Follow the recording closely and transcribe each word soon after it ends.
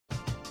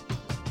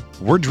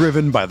We're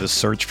driven by the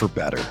search for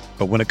better.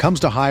 But when it comes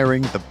to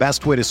hiring, the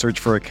best way to search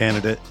for a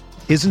candidate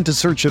isn't to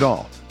search at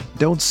all.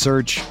 Don't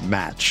search,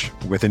 match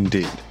with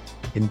Indeed.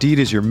 Indeed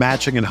is your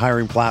matching and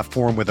hiring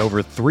platform with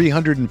over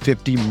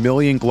 350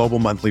 million global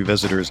monthly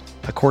visitors,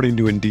 according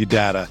to Indeed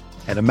data,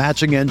 and a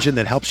matching engine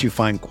that helps you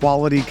find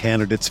quality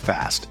candidates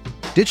fast.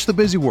 Ditch the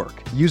busy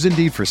work. Use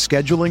Indeed for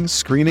scheduling,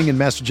 screening, and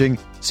messaging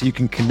so you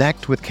can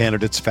connect with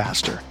candidates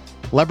faster.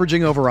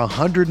 Leveraging over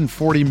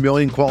 140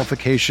 million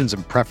qualifications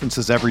and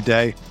preferences every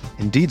day,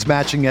 Indeed's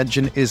matching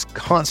engine is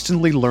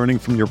constantly learning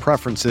from your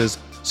preferences,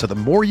 so the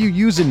more you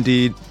use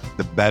Indeed,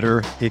 the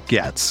better it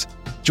gets.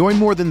 Join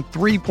more than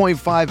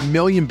 3.5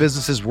 million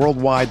businesses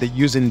worldwide that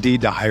use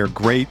Indeed to hire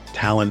great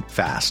talent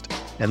fast.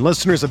 And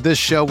listeners of this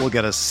show will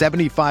get a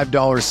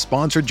 $75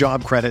 sponsored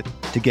job credit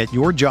to get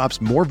your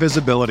jobs more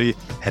visibility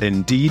at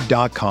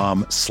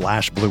Indeed.com/Blue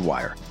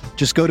Wire.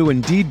 Just go to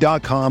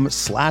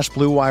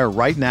Indeed.com/Blue Wire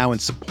right now and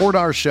support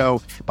our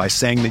show by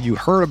saying that you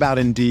heard about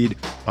Indeed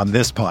on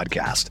this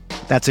podcast.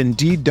 That's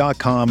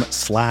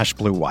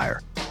Indeed.com/Blue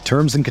Wire.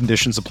 Terms and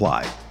conditions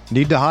apply.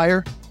 Need to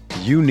hire?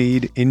 You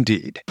need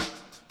Indeed.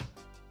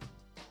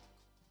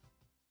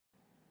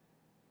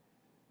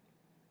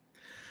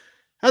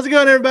 How's it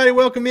going, everybody?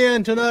 Welcome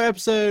in to another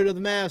episode of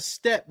the Mavs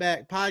Step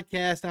Back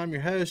Podcast. I'm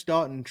your host,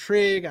 Dalton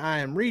Trigg. I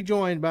am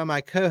rejoined by my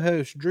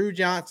co-host, Drew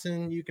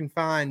Johnson. You can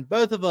find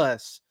both of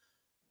us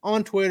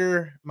on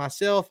Twitter,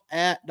 myself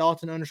at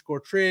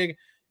Dalton_Trigg.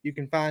 You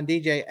can find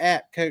DJ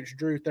at Coach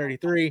Drew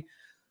 33.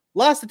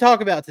 Lots to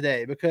talk about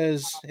today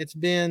because it's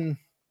been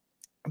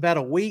about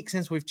a week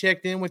since we've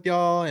checked in with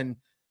y'all. And,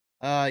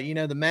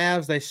 the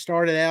Mavs, they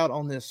started out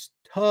on this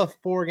tough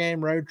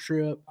 4-game road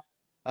trip.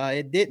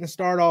 It didn't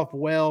start off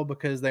well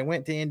because they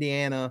went to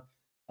Indiana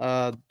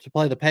to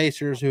play the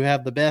Pacers, who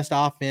have the best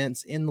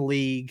offense in the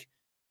league.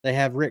 They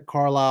have Rick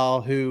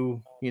Carlisle,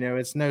 who,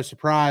 it's no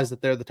surprise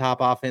that they're the top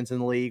offense in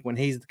the league when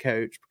he's the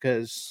coach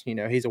because,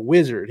 he's a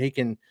wizard. He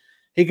can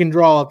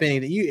draw up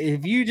anything.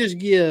 If you just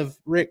give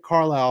Rick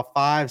Carlisle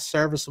 5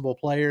 serviceable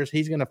players,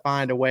 he's going to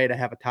find a way to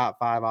have a top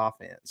 5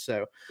 offense.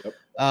 So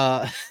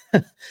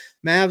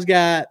Mavs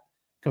got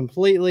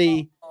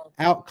completely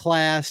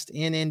outclassed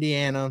in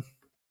Indiana.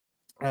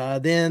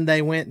 Then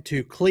they went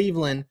to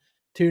Cleveland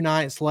 2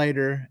 nights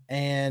later,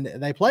 and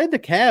they played the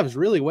Cavs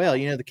really well.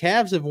 The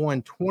Cavs have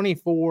won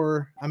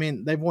 24.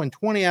 They've won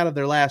 20 out of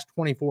their last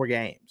 24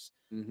 games.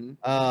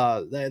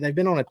 Mm-hmm. They've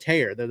been on a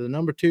tear. They're the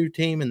number 2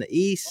 team in the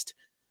East.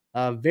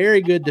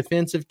 Very good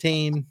defensive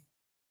team.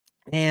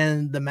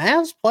 And the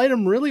Mavs played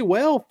them really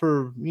well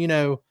for,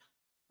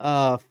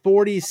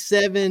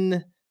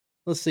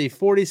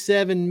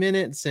 47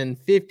 minutes and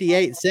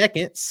 58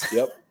 seconds.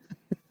 Yep.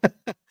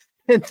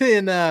 And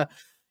then,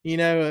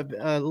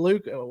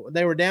 Luka,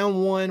 they were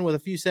down 1 with a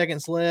few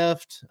seconds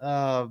left.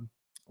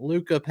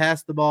 Luka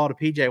passed the ball to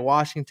PJ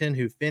Washington,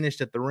 who finished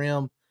at the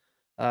rim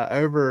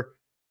over.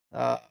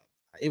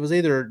 It was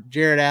either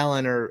Jared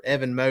Allen or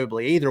Evan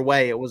Mobley. Either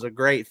way, it was a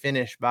great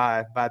finish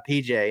by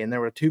PJ, and there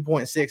were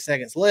 2.6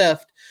 seconds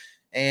left,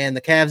 and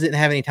the Cavs didn't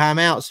have any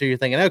timeouts. So you're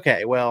thinking,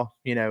 okay, well,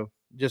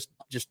 just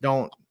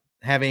don't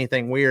have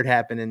anything weird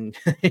happen, and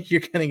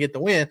you're going to get the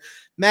win.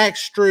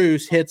 Max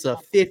Strus hits a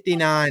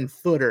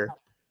 59-footer.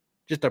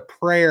 Just a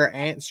prayer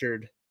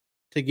answered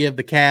to give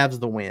the Cavs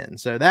the win.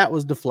 So that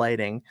was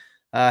deflating.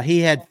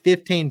 He had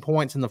 15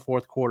 points in the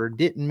fourth quarter,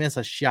 didn't miss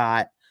a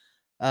shot.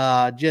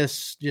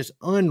 Just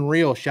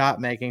unreal shot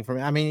making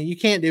from. You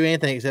can't do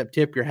anything except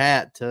tip your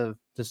hat to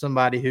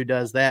somebody who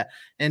does that.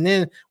 And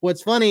then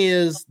what's funny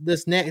is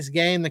this next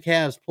game the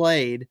Cavs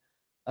played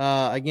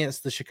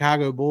against the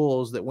Chicago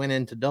Bulls that went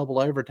into double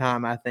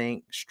overtime. I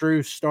think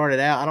Strus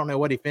started out. I don't know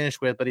what he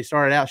finished with, but he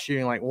started out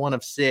shooting like 1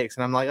 of 6.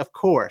 And I'm like, of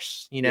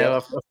course,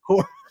 of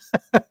course,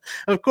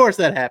 of course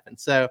that happened.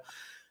 So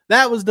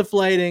that was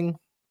deflating.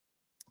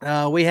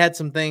 We had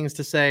some things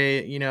to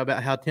say,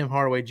 about how Tim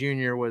Hardaway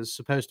Jr. was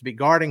supposed to be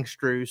guarding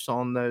Strus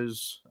on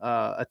those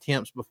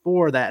attempts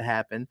before that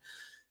happened.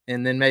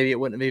 And then maybe it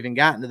wouldn't have even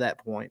gotten to that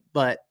point,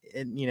 but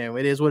it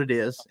is what it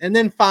is. And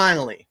then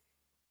finally,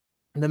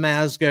 the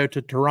Mavs go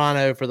to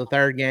Toronto for the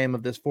 3rd game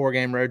of this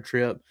 4-game road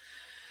trip.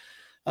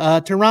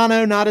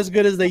 Toronto, not as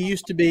good as they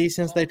used to be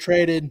since they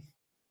traded,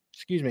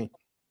 OG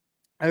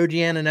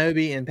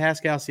Anunoby and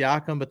Pascal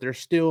Siakam, but they're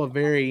still a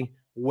very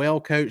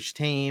well-coached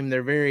team.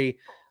 They're very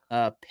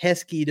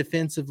pesky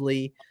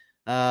defensively.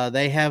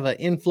 They have an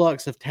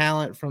influx of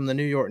talent from the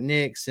New York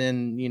Knicks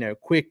and,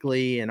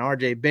 Quickly and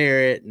RJ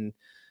Barrett. And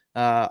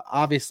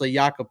obviously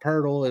Jakob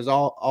Poeltl is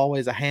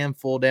always a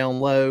handful down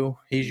low.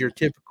 He's your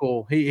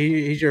typical,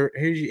 he's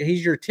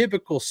your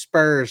typical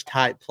Spurs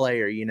type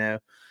player,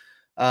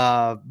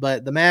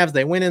 but the Mavs,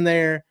 they went in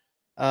there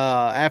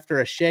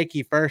after a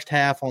shaky first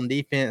half on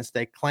defense.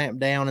 They clamped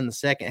down in the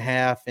second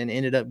half and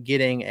ended up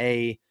getting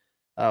a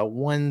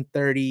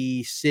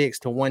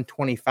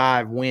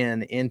 136-125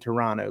 win in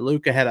Toronto.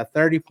 Luka had a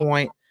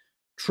 30-point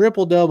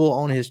triple-double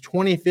on his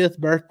 25th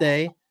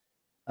birthday,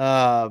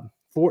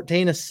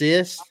 14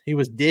 assists. He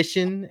was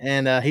dishing,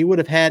 and he would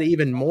have had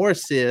even more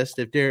assists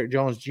if Derrick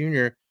Jones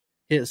Jr.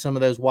 hit some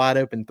of those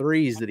wide-open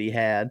threes that he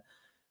had.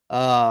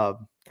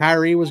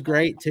 Kyrie was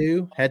great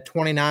too. Had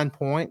 29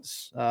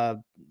 points.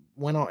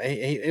 Went on.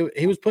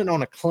 He was putting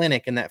on a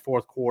clinic in that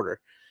fourth quarter.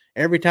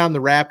 Every time the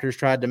Raptors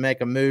tried to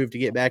make a move to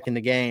get back in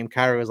the game,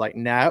 Kyrie was like,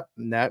 "Nope,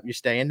 you're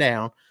staying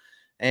down."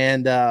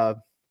 And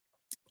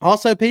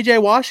also,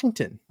 PJ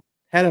Washington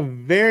had a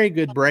very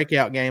good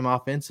breakout game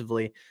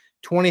offensively.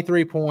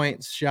 23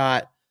 points,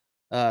 shot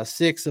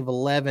 6 of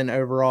 11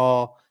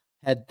 overall.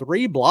 Had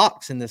 3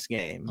 blocks in this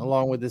game,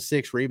 along with the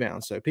 6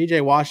 rebounds. So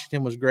PJ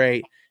Washington was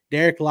great.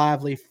 Derek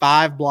Lively,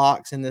 5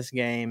 blocks in this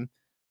game.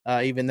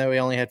 Even though he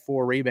only had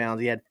 4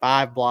 rebounds, he had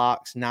 5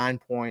 blocks, 9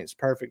 points,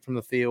 perfect from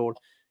the field.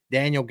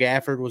 Daniel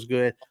Gafford was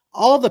good.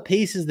 All the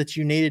pieces that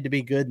you needed to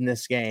be good in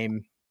this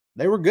game,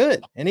 they were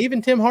good. And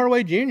even Tim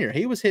Hardaway Jr.,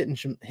 he was hitting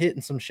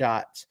some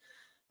shots,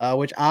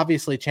 which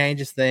obviously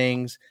changes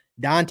things.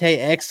 Dante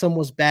Exum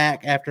was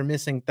back after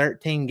missing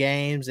 13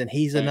 games, and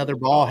he's another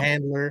ball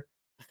handler.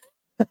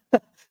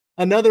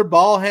 Another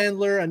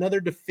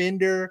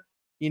defender,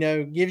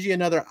 gives you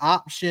another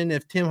option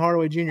if Tim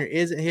Hardaway Jr.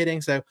 isn't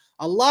hitting. So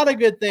a lot of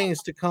good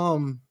things to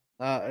come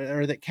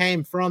or that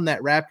came from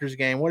that Raptors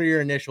game. What are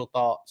your initial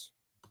thoughts?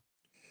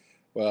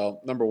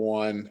 Well, number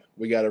one,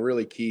 we got a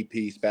really key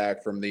piece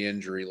back from the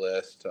injury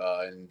list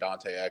in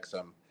Dante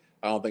Exum.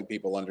 I don't think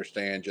people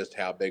understand just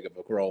how big of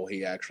a role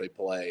he actually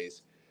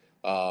plays.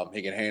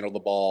 He can handle the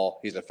ball.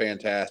 He's a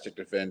fantastic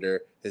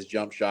defender. His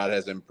jump shot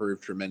has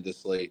improved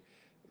tremendously.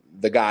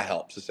 The guy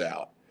helps us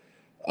out.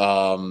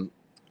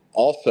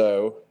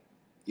 Also,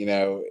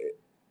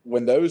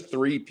 when those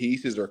 3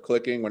 pieces are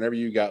clicking, whenever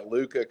you got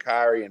Luka,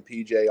 Kyrie, and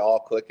PJ all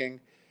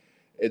clicking,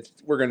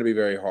 we're going to be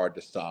very hard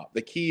to stop.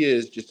 The key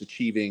is just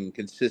achieving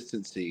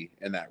consistency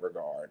in that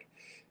regard.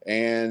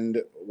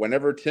 And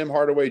whenever Tim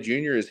Hardaway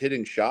Jr. is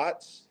hitting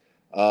shots,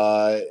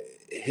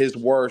 his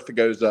worth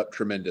goes up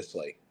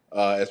tremendously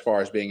as far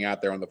as being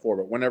out there on the floor.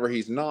 But whenever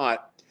he's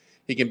not,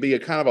 he can be a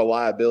kind of a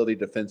liability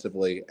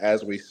defensively,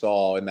 as we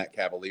saw in that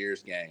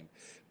Cavaliers game.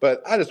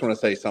 But I just want to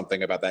say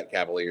something about that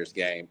Cavaliers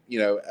game.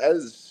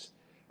 As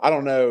I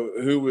don't know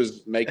who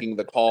was making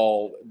the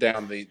call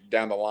down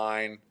the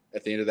line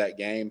at the end of that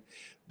game,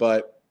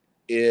 but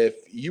if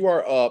you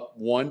are up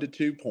 1 to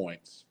 2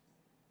 points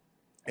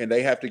and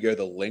they have to go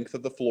the length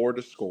of the floor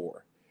to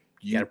score,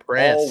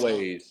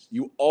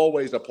 you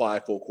always apply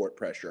full court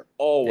pressure.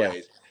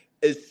 Always.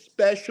 Yeah.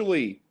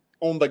 Especially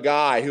on the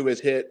guy who has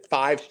hit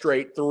 5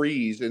 straight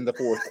threes in the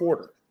fourth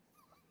quarter.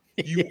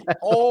 You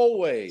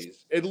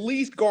always at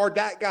least guard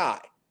that guy.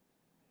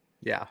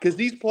 Yeah. Because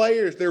these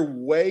players, they're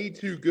way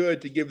too good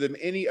to give them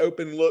any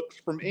open looks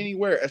from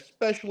anywhere,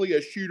 especially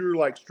a shooter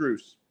like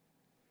Strus.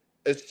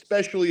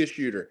 Especially a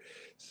shooter.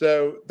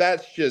 So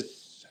that's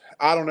just,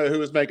 I don't know who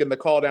was making the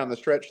call down the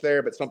stretch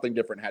there, but something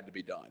different had to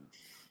be done.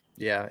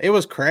 Yeah, it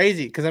was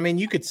crazy because,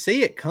 you could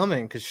see it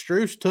coming because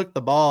Strus took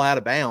the ball out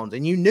of bounds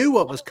and you knew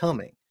what was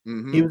coming.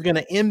 Mm-hmm. He was going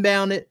to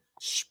inbound it,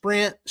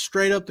 sprint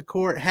straight up the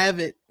court, have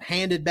it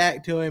handed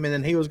back to him, and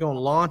then he was going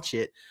to launch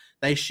it.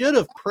 They should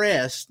have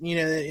pressed,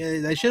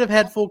 they should have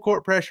had full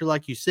court pressure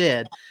like you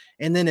said.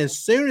 And then as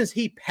soon as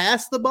he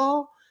passed the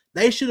ball,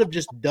 they should have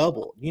just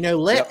doubled.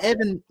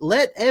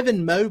 Let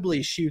Evan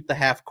Mobley shoot the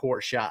half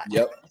court shot.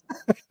 Yep.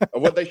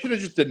 Well, they should have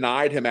just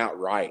denied him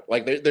outright.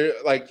 Like they're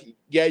like,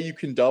 yeah, you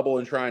can double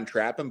and try and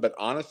trap him, but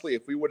honestly,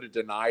 if we would have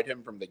denied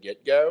him from the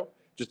get-go,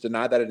 just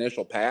denied that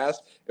initial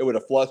pass, it would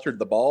have flustered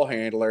the ball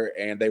handler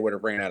and they would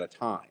have ran out of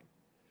time.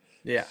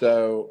 Yeah.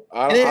 So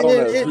I don't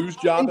know whose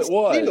job it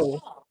was.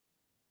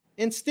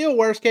 In still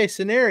worst case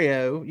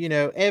scenario,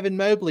 Evan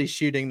Mobley's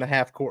shooting the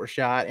half court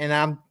shot, and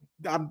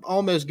I'm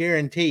almost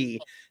guarantee.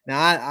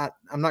 Now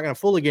I'm not going to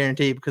fully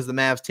guarantee because the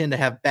Mavs tend to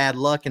have bad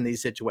luck in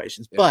these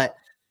situations, but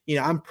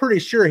I'm pretty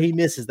sure he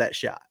misses that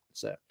shot.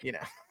 So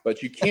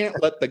but you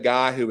can't let the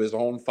guy who is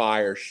on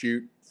fire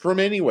shoot from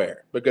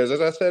anywhere because,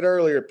 as I said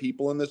earlier,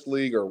 people in this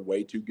league are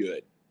way too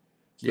good.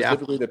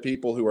 Specifically, the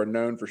people who are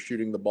known for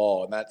shooting the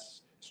ball, and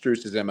that's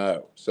Strus's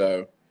MO.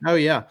 So,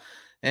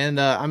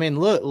 and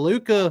look,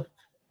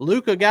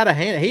 Luka got a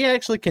hand. He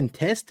actually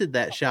contested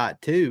that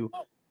shot too,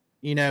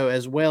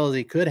 as well as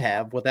he could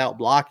have without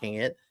blocking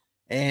it.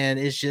 And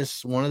it's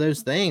just one of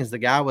those things. The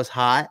guy was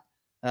hot.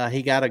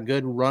 He got a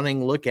good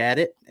running look at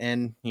it,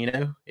 and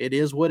it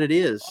is what it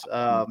is.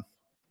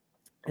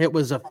 It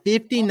was a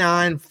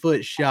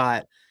 59-foot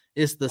shot.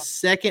 It's the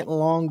second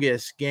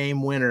longest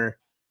game winner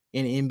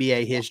in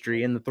NBA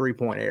history in the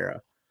 3-point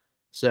era.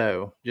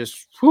 So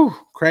just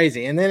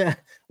crazy. And then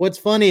what's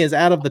funny is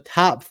out of the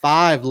top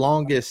 5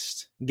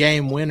 longest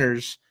game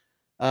winners,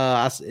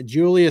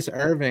 Julius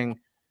Erving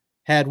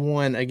had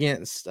one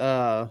against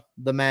the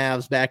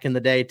Mavs back in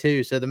the day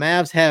too. So the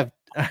Mavs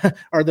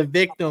are the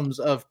victims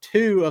of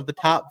 2 of the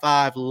top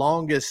 5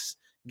 longest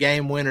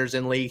game winners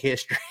in league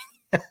history.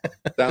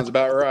 Sounds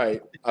about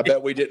right. I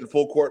bet we didn't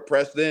full court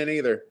press then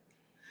either.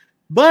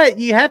 But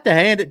you have to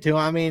hand it to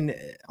him.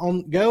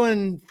 On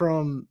going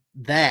from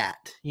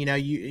that,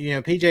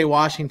 PJ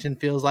Washington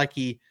feels like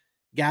he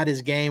got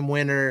his game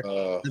winner.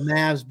 The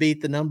Mavs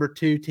beat the number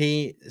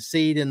 2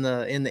 seed in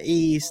the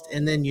East,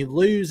 and then you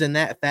lose in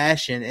that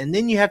fashion, and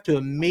then you have to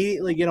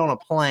immediately get on a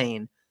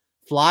plane,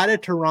 fly to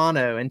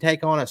Toronto and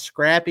take on a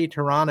scrappy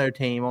Toronto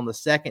team on the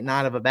second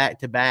night of a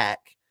back-to-back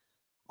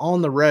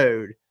on the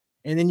road,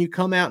 and then you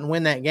come out and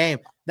win that game.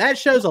 That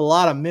shows a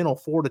lot of mental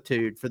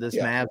fortitude for this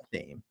Mavs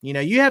team.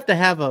 You have to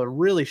have a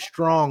really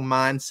strong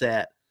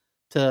mindset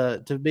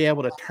to be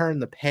able to turn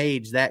the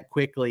page that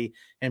quickly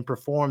and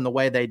perform the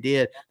way they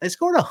did. They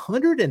scored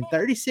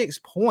 136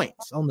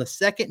 points on the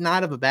second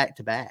night of a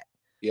back-to-back.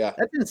 Yeah.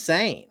 That's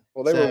insane.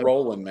 Well, they were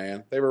rolling,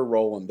 man. They were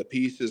rolling. The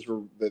pieces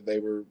were that they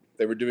were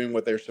doing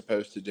what they're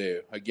supposed to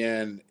do.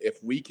 Again,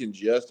 if we can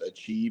just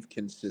achieve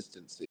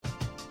consistency.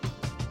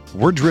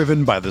 We're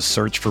driven by the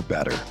search for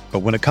better. But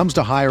when it comes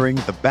to hiring,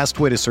 the best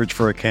way to search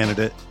for a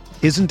candidate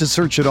isn't to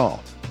search at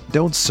all.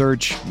 Don't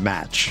search,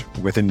 match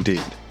with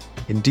Indeed.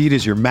 Indeed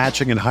is your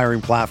matching and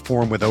hiring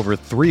platform with over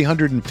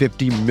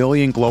 350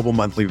 million global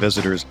monthly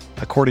visitors,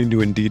 according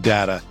to Indeed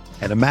data,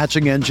 and a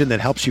matching engine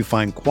that helps you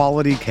find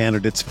quality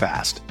candidates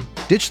fast.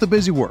 Ditch the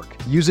busy work.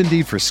 Use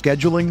Indeed for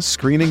scheduling,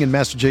 screening, and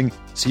messaging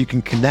so you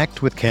can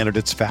connect with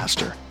candidates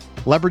faster.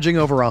 Leveraging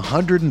over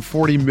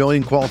 140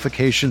 million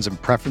qualifications and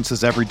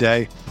preferences every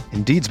day,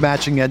 Indeed's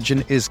matching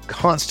engine is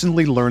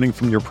constantly learning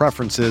from your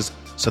preferences,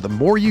 so the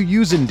more you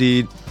use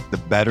Indeed, the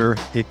better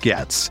it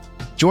gets.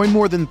 Join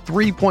more than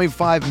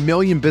 3.5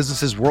 million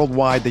businesses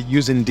worldwide that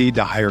use Indeed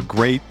to hire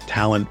great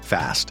talent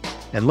fast.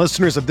 And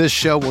listeners of this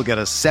show will get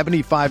a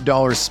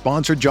 $75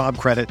 sponsored job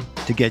credit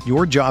to get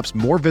your jobs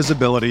more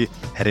visibility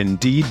at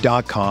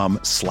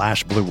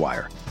Indeed.com/Blue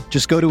Wire.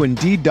 Just go to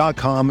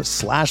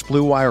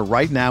Indeed.com/Blue Wire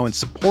right now and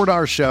support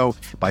our show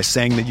by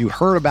saying that you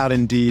heard about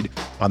Indeed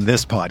on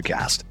this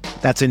podcast.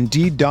 That's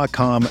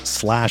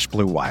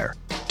Indeed.com/Blue Wire.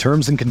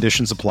 Terms and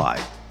conditions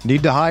apply.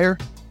 Need to hire?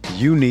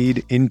 You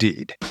need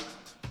Indeed.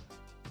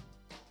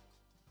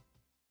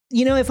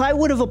 If I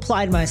would have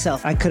applied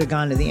myself, I could have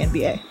gone to the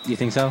NBA. You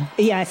think so?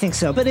 Yeah, I think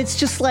so. But it's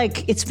just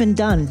like, it's been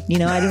done. I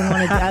didn't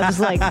want to, I was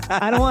like,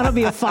 I don't want to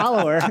be a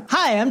follower.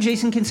 Hi, I'm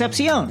Jason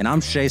Concepcion. And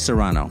I'm Shea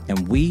Serrano.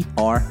 And we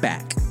are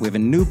back. We have a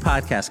new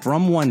podcast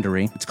from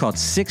Wondery. It's called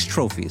Six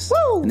Trophies.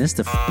 Woo! And it's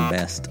the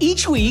best.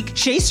 Each week,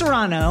 Shea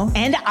Serrano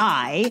and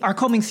I are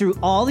combing through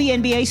all the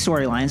NBA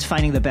storylines,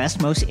 finding the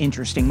best, most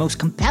interesting, most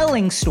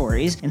compelling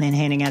stories, and then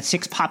handing out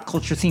 6 pop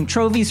culture themed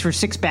trophies for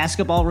 6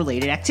 basketball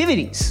related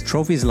activities.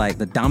 Trophies like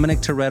the Dominic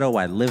Toretto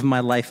I Live My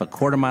Life a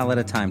Quarter Mile at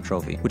a Time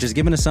trophy, which is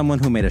given to someone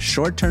who made a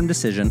short-term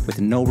decision with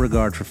no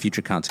regard for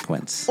future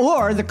consequence.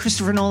 Or the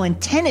Christopher Nolan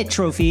Tenet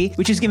trophy,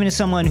 which is given to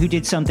someone who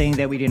did something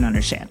that we didn't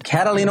understand.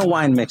 Catalina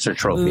Wine Mixer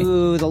trophy.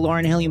 Ooh, the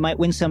Lauryn Hill You Might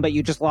Win Some, but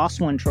You Just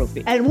Lost One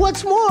trophy. And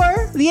what's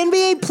more, the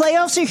NBA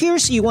playoffs are here,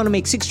 so you want to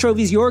make 6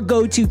 Trophies your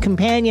go-to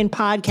companion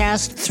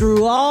podcast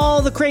through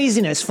all the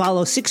craziness.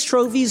 Follow 6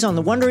 Trophies on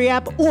the Wondery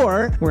app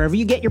or wherever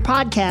you get your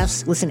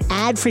podcasts. Listen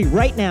ad-free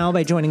right now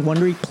by joining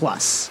Wondery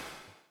Plus.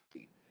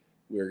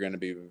 We're going to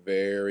be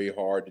very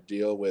hard to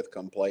deal with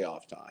come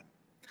playoff time.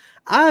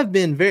 I've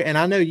been and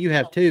I know you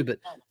have too, but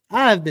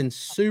I've been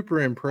super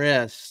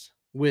impressed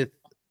with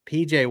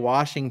PJ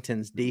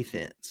Washington's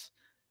defense.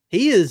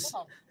 He is,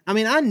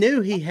 I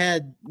knew he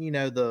had,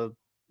 the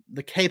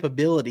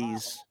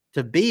capabilities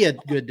to be a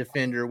good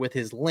defender with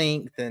his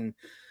length and,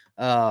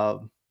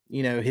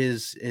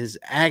 his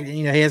act,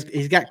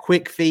 he's got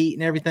quick feet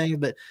and everything.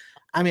 But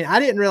I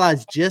didn't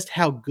realize just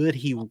how good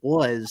he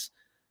was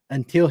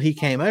until he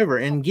came over.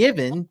 And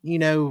given,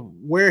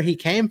 where he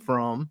came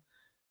from,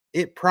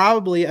 it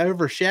probably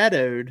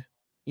overshadowed,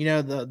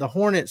 the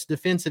Hornets'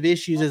 defensive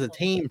issues as a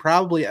team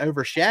probably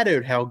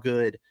overshadowed how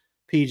good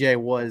PJ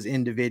was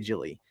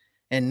individually.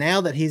 And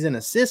now that he's in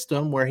a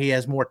system where he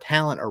has more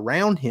talent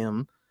around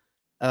him,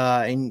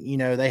 and,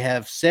 they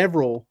have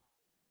several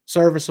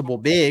serviceable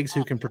bigs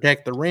who can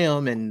protect the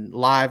rim, and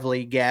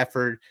Lively,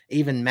 Gafford,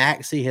 even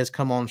Maxey has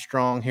come on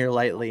strong here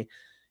lately.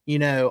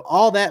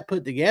 All that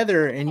put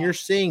together, and you're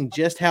seeing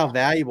just how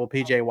valuable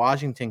PJ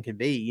Washington could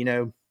be.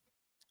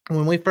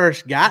 When we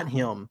first got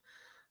him,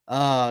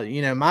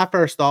 my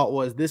first thought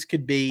was this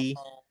could be,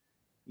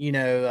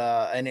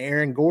 an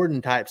Aaron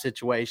Gordon type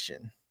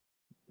situation,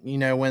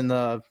 when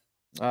the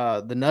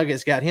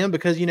Nuggets got him,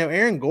 because,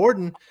 Aaron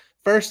Gordon,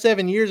 first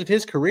 7 years of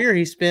his career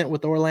he spent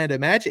with the Orlando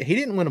Magic, he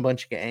didn't win a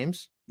bunch of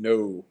games.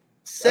 No.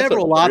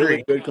 Several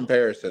lottery. Really good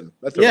comparison.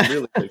 That's a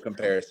really good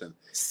comparison.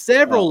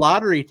 Several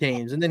lottery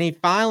teams. And then he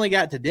finally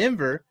got to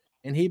Denver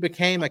and he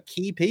became a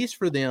key piece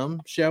for them,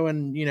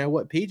 showing,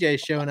 what PJ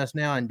is showing us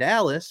now in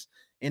Dallas,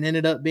 and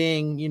ended up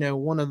being,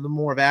 one of the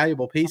more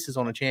valuable pieces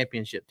on a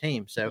championship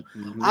team. So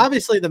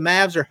obviously the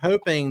Mavs are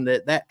hoping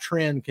that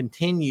trend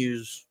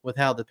continues with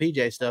how the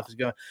PJ stuff is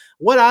going.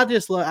 What I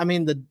just love,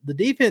 the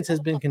defense has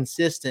been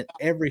consistent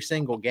every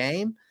single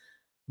game.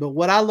 But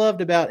what I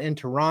loved about in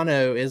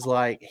Toronto is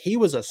he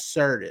was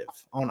assertive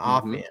on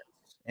offense,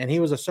 and he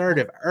was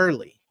assertive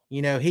early.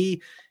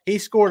 He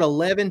scored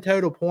 11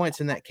 total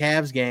points in that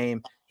Cavs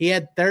game. He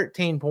had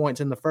 13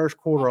 points in the first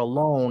quarter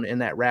alone in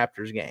that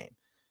Raptors game.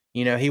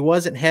 He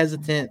wasn't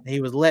hesitant. He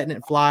was letting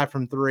it fly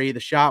from 3. The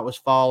shot was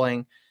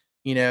falling.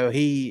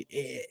 He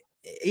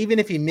even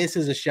if he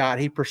misses a shot,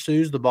 he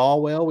pursues the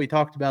ball well. We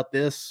talked about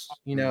this,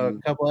 a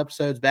couple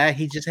episodes back.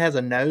 He just has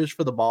a nose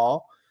for the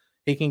ball.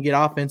 He can get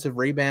offensive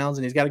rebounds,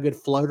 and he's got a good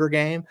floater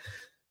game.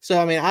 So,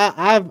 I mean,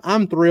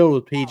 I'm thrilled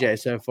with PJ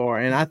so far,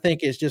 and I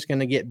think it's just going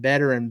to get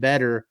better and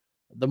better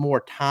the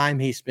more time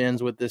he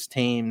spends with this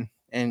team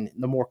and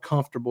the more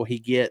comfortable he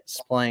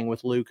gets playing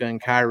with Luka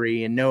and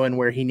Kyrie and knowing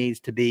where he needs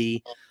to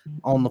be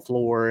on the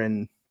floor.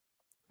 And,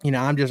 you know,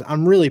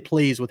 I'm really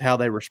pleased with how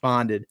they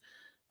responded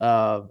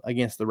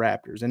against the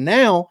Raptors. And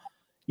now,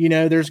 you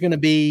know, there's going to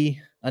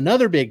be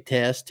another big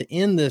test to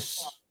end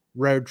this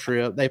road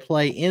trip. They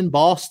play in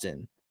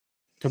Boston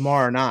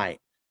tomorrow night.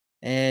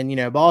 And, you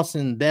know,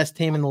 Boston, best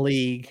team in the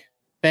league,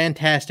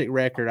 fantastic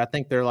record. I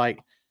think they're like,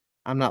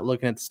 I'm not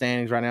looking at the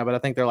standings right now, but I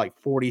think they're like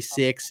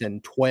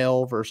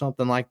 46-12 or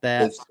something like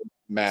that. It's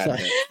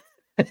madness.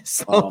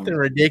 So, something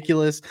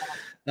ridiculous.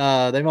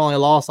 They've only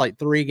lost like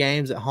 3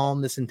 games at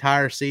home this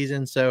entire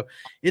season. So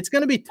it's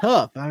going to be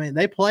tough. I mean,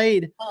 they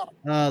played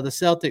the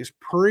Celtics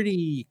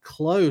pretty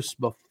close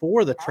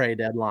before the trade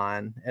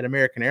deadline at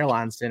American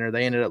Airlines Center.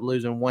 They ended up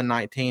losing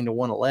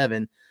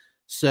 119-111.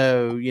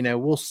 So, you know,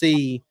 we'll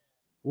see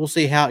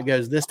how it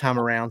goes this time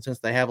around since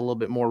they have a little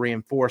bit more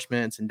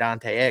reinforcements and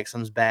Dante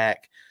Exum's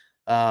back.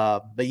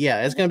 But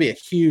yeah, it's going to be a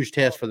huge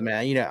test for the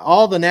Mavs. You know,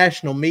 all the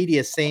national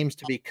media seems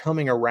to be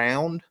coming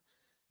around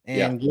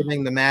and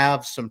giving the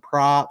Mavs some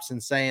props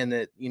and saying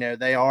that, you know,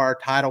 they are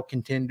title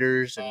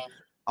contenders and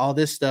all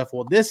this stuff.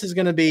 Well, this is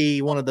going to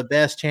be one of the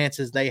best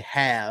chances they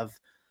have,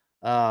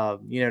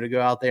 you know, to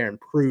go out there and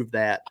prove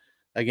that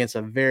against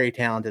a very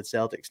talented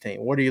Celtics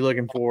team. What are you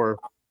looking for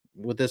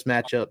with this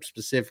matchup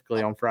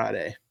specifically on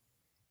Friday?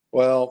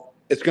 Well,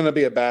 it's going to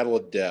be a battle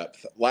of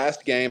depth.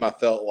 Last game, I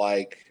felt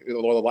like,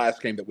 or the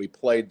last game that we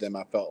played them,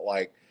 I felt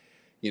like,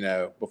 you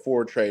know,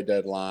 before trade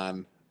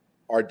deadline,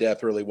 our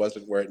depth really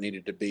wasn't where it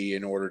needed to be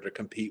in order to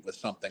compete with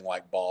something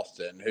like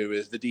Boston, who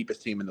is the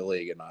deepest team in the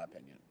league, in my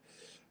opinion.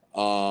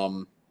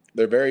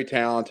 They're very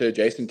talented.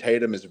 Jason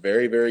Tatum is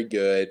very, very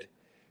good,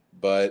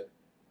 but,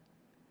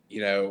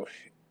 you know,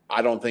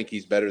 I don't think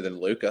he's better than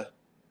Luka.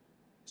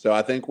 So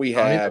I think we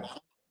have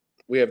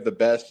the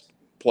best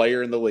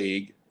player in the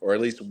league, or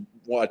at least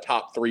a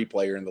top 3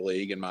 player in the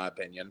league, in my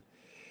opinion.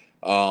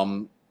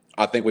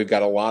 I think we've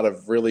got a lot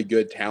of really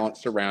good talent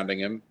surrounding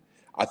him.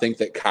 I think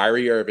that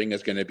Kyrie Irving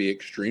is going to be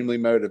extremely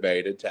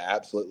motivated to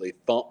absolutely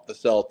thump the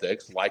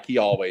Celtics like he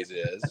always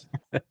is.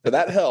 So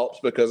that helps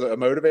because a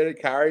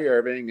motivated Kyrie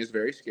Irving is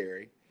very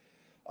scary.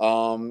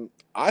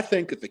 I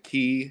think that the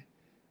key,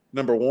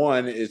 number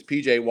one, is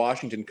PJ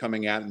Washington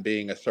coming out and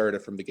being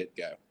assertive from the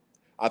get-go.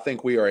 I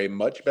think we are a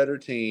much better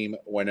team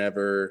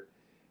whenever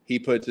he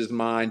puts his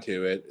mind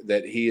to it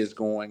that he is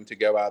going to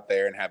go out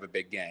there and have a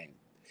big game.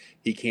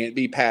 He can't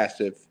be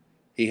passive.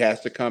 He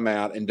has to come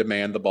out and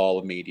demand the ball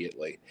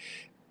immediately.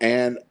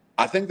 And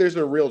I think there's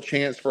a real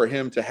chance for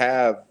him to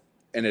have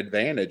an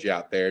advantage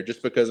out there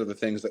just because of the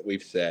things that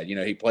we've said. You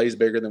know, he plays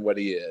bigger than what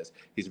he is.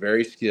 He's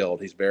very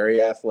skilled. He's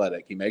very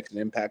athletic. He makes an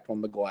impact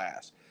on the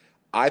glass.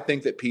 I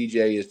think that PJ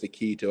is the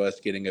key to us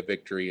getting a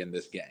victory in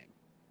this game.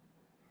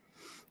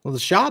 Well, the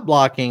shot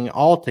blocking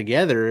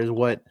altogether is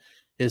what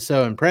is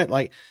so impressive.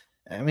 Like,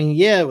 I mean,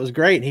 yeah, it was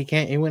great.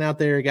 He went out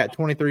there, got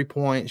 23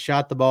 points,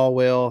 shot the ball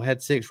well,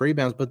 had 6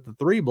 rebounds, but the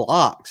 3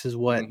 blocks is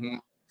what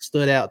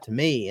stood out to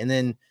me. And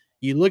then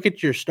you look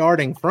at your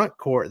starting front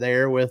court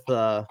there with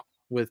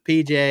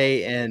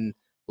PJ and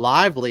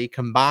Lively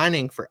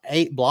combining for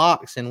 8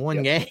 blocks in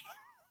one game.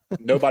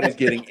 Nobody's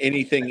getting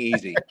anything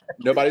easy.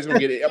 Nobody's going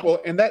to get it.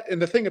 Well, and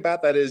the thing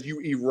about that is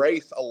you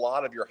erase a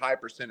lot of your high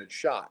percentage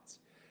shots.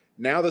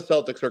 Now the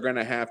Celtics are going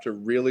to have to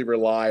really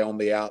rely on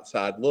the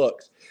outside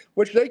looks,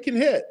 which they can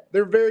hit.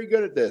 They're very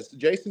good at this.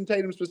 Jason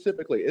Tatum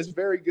specifically is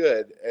very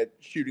good at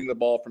shooting the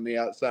ball from the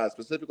outside,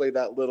 specifically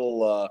that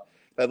little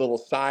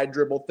side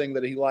dribble thing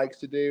that he likes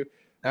to do.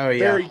 Oh, yeah.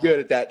 Very good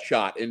at that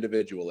shot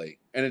individually.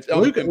 And it's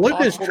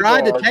Luka's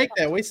tried to take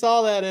that. We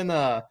saw that in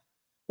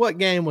what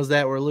game was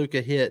that where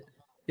Luka hit?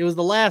 It was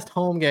the last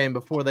home game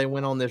before they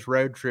went on this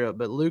road trip.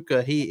 But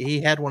Luka,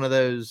 he had one of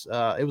those.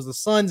 It was the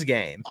Suns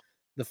game.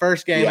 The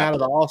first game out of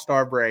the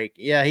All-Star break.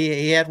 Yeah,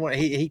 he had one.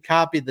 He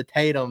copied the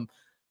Tatum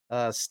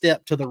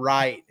step to the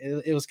right.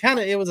 It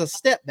was a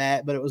step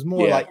back, but it was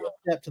more like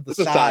a step to the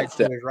side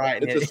step. To his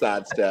right. It's a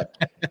side step.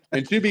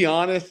 And to be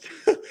honest,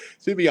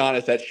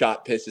 that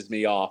shot pisses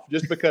me off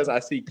just because I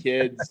see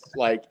kids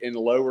like in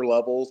lower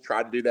levels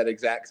try to do that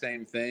exact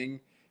same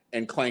thing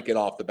and clank it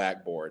off the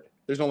backboard.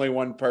 There's only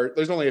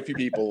a few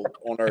people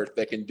on earth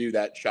that can do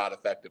that shot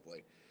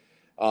effectively.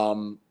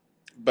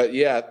 But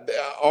yeah,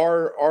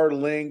 our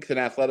length and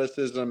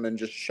athleticism and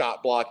just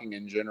shot blocking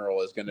in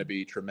general is going to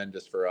be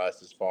tremendous for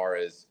us as far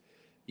as,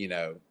 you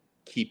know,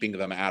 keeping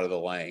them out of the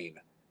lane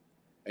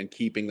and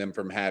keeping them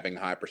from having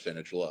high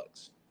percentage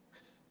looks.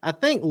 I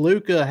think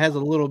Luka has a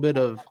little bit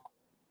of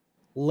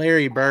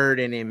Larry Bird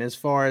in him as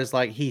far as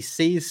like he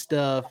sees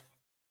stuff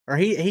or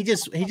he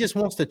just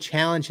wants to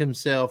challenge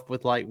himself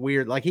with like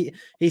weird, like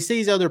he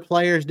sees other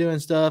players doing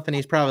stuff and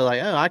he's probably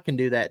like, oh, I can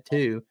do that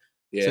too.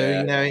 Yeah. So,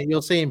 you know,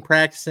 you'll see him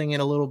practicing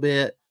it a little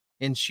bit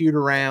and shoot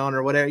around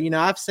or whatever. You know,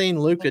 I've seen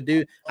Luka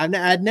do –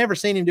 I'd never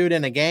seen him do it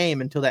in a game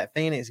until that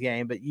Phoenix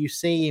game, but you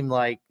see him,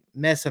 like,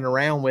 messing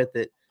around with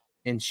it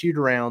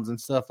shoot-arounds and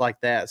stuff like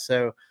that.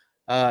 So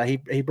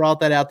he brought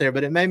that out there.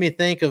 But it made me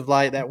think of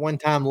like that one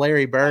time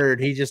Larry Bird,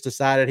 he just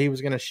decided he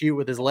was going to shoot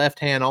with his left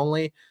hand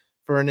only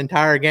for an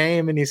entire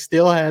game, and he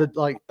still had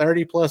like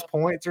 30-plus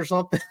points or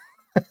something.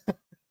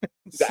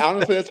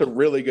 Honestly, that's a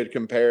really good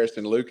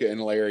comparison. Luka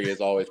and Larry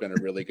has always been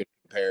a really good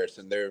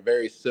comparison. They're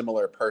very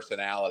similar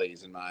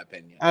personalities, in my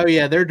opinion. Oh,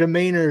 yeah, their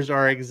demeanors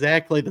are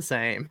exactly the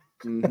same.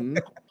 Mm-hmm.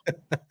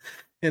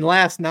 And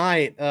last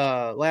night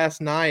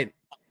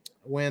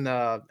when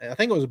I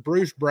think it was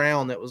Bruce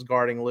Brown that was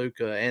guarding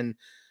Luka, and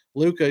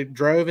Luka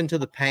drove into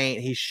the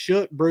paint. He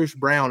shook Bruce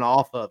Brown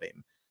off of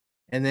him.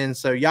 And then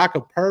so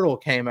Jakob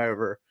Poeltl came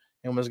over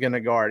and was going to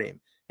guard him.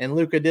 And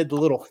Luka did the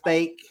little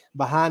fake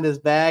behind his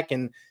back,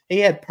 and he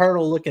had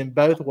Poeltl looking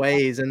both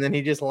ways, and then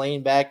he just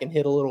leaned back and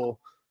hit a little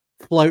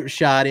float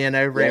shot in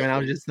over him. And I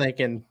was just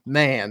thinking,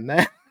 man,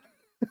 that.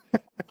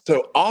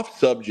 So off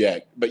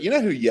subject, but you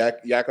know who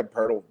Jakob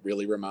Poeltl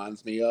really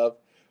reminds me of?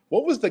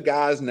 What was the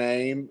guy's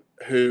name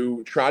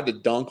who tried to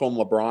dunk on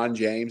LeBron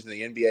James in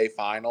the NBA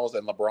Finals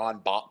and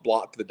LeBron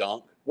blocked the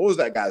dunk? What was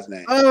that guy's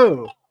name?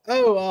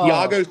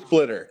 Tiago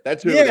Splitter.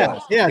 That's who it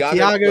was. Yeah,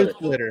 Tiago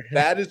Splitter.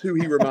 That is who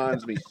he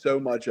reminds me so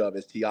much of,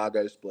 is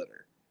Tiago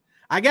Splitter.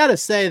 I got to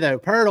say, though,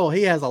 Poeltl,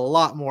 he has a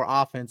lot more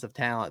offensive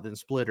talent than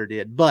Splitter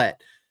did.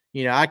 But,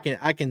 you know, I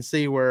can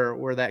see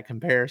where that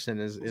comparison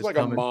is. It's like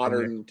a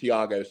modern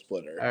Tiago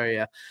Splitter. Oh,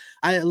 yeah.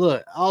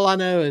 All I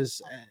know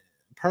is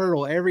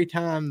Poeltl, every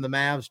time the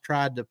Mavs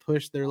tried to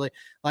push their lead,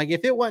 like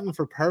if it wasn't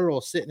for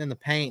Poeltl sitting in the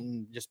paint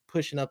and just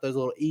pushing up those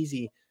little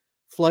easy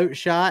float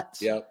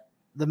shots,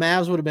 the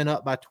Mavs would have been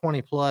up by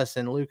 20 plus,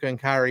 and Luka and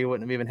Kyrie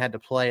wouldn't have even had to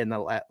play in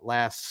the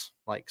last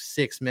like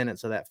 6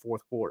 minutes of that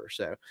fourth quarter.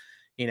 So,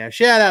 you know,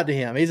 shout out to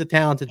him. He's a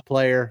talented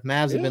player.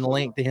 Mavs have been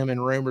linked to him in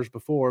rumors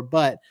before,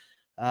 but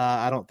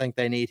I don't think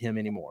they need him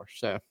anymore.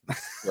 So,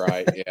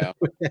 right, yeah.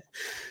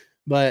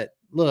 But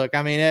look,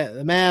 I mean,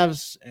 the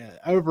Mavs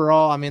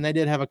overall, I mean, they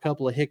did have a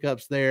couple of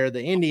hiccups there.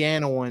 The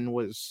Indiana one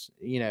was,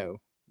 you know,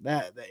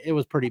 that it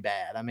was pretty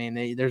bad. I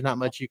mean, there's not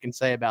much you can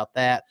say about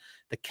that.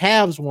 The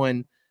Cavs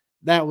one,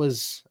 that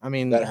was, I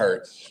mean, that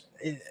hurts.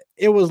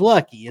 It was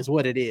lucky is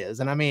what it is.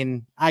 And I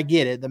mean, I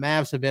get it. The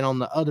Mavs have been on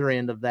the other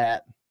end of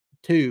that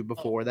too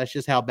before. That's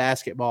just how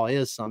basketball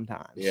is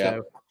sometimes. Yeah.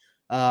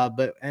 So,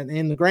 but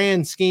in the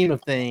grand scheme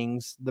of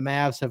things, the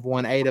Mavs have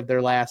won 8 of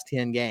their last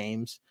 10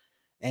 games,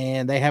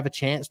 and they have a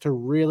chance to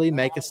really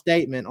make a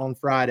statement on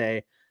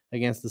Friday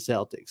against the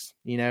Celtics.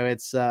 You know,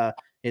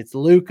 it's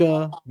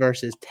Luka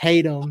versus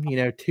Tatum, you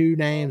know, 2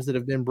 names that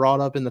have been brought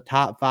up in the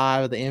top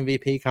 5 of the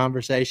MVP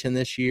conversation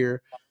this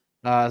year.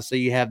 So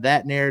you have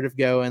that narrative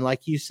going.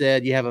 Like you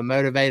said, you have a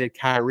motivated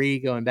Kyrie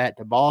going back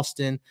to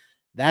Boston.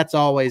 That's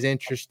always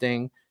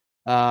interesting.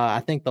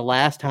 I think the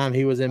last time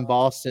he was in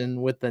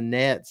Boston with the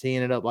Nets, he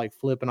ended up like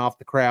flipping off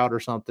the crowd or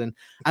something.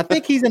 I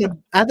think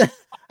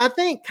I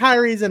think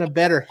Kyrie's in a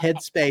better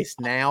headspace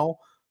now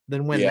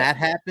than when that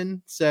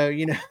happened. So,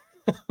 you know,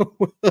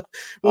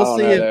 we'll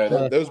see.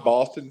 Those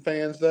Boston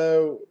fans,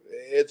 though,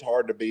 it's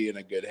hard to be in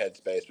a good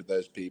headspace with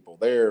those people.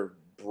 They're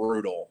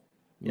brutal,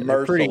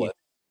 merciless.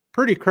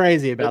 Pretty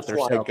crazy about their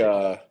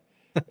self.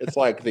 It's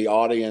like the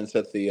audience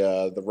at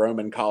the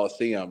Roman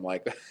Coliseum.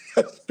 Like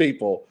those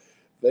people,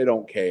 they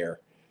don't care.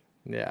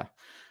 Yeah.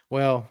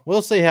 Well,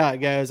 we'll see how it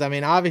goes. I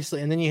mean,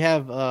 obviously, and then you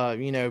have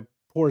you know,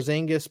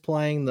 Porzingis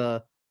playing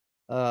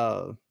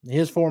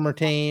his former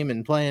team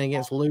and playing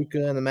against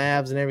Luka and the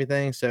Mavs and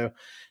everything. So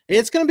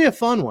it's going to be a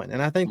fun one,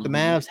 and I think the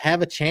Mavs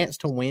have a chance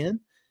to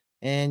win.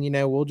 And you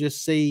know,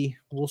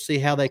 we'll see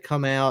how they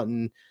come out.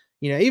 And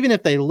you know, even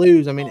if they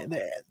lose, I mean,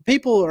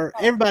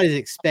 everybody's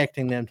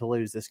expecting them to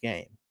lose this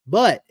game.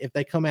 But if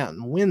they come out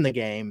and win the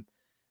game,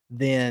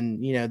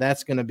 then, you know,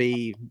 that's going to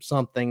be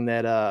something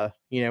that,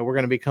 you know, we're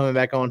going to be coming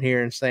back on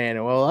here and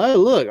saying, well, oh,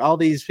 look, all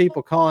these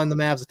people calling the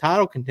Mavs a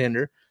title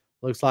contender,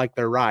 looks like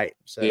they're right.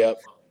 So,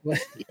 yep.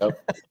 So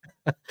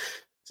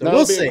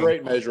we'll see. A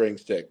great measuring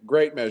stick.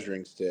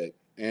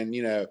 And,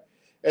 you know,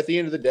 at the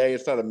end of the day,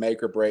 it's not a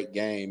make or break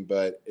game,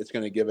 but it's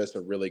going to give us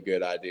a really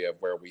good idea of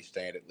where we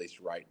stand, at least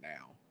right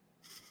now.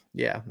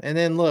 Yeah. And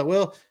then look,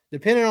 well,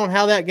 depending on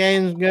how that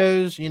game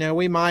goes, you know,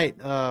 we might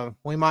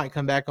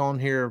come back on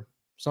here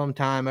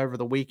sometime over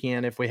the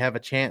weekend if we have a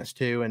chance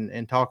to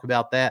and talk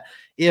about that.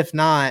 If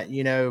not,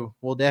 you know,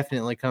 we'll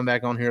definitely come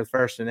back on here the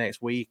first of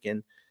next week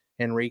and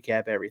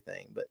recap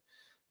everything.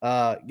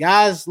 But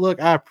guys,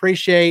 look, I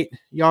appreciate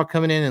y'all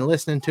coming in and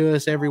listening to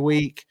us every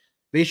week.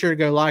 Be sure to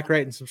go like,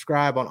 rate, and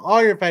subscribe on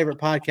all your favorite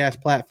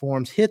podcast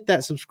platforms. Hit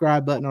that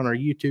subscribe button on our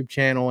YouTube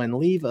channel and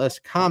leave us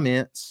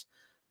comments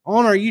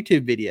on our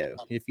YouTube video.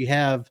 If you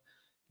have,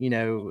 you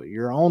know,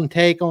 your own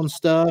take on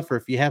stuff, or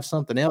if you have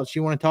something else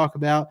you want to talk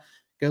about,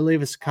 go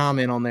leave us a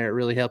comment on there. It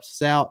really helps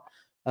us out.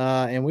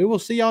 And we will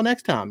see y'all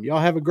next time. Y'all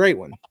have a great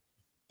one.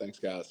 Thanks,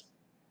 guys.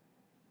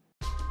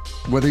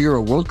 Whether you're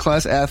a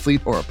world-class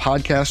athlete or a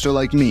podcaster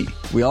like me,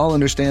 we all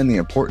understand the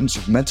importance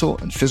of mental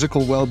and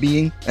physical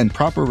well-being and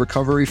proper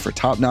recovery for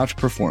top-notch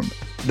performance.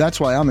 That's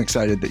why I'm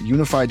excited that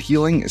Unified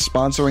Healing is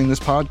sponsoring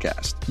this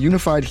podcast.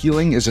 Unified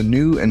Healing is a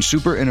new and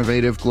super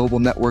innovative global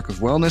network of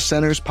wellness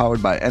centers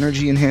powered by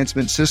Energy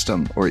Enhancement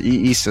System, or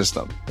EE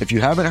System. If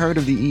you haven't heard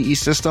of the EE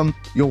System,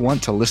 you'll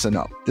want to listen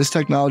up. This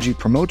technology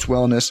promotes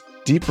wellness,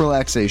 deep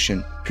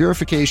relaxation,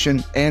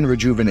 purification, and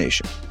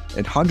rejuvenation.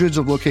 At hundreds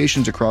of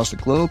locations across the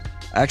globe,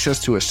 access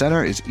to a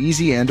center is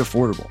easy and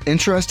affordable.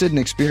 Interested in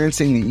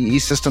experiencing the EE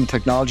System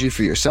technology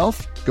for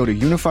yourself? Go to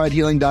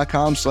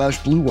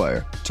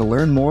unifiedhealing.com/bluewire to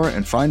learn more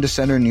and find a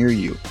center near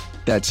you.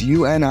 That's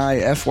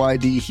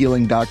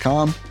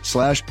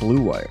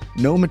unifydhealing.com/bluewire.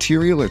 No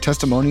material or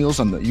testimonials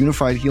on the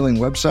Unified Healing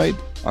website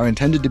are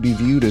intended to be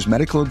viewed as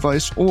medical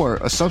advice or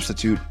a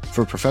substitute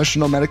for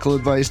professional medical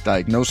advice,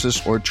 diagnosis,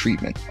 or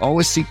treatment.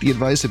 Always seek the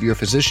advice of your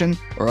physician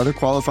or other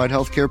qualified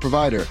healthcare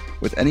provider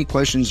with any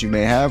questions you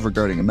may have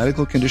regarding a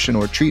medical condition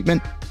or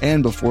treatment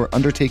and before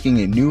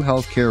undertaking a new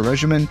healthcare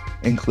regimen,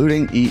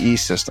 including EE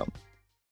System.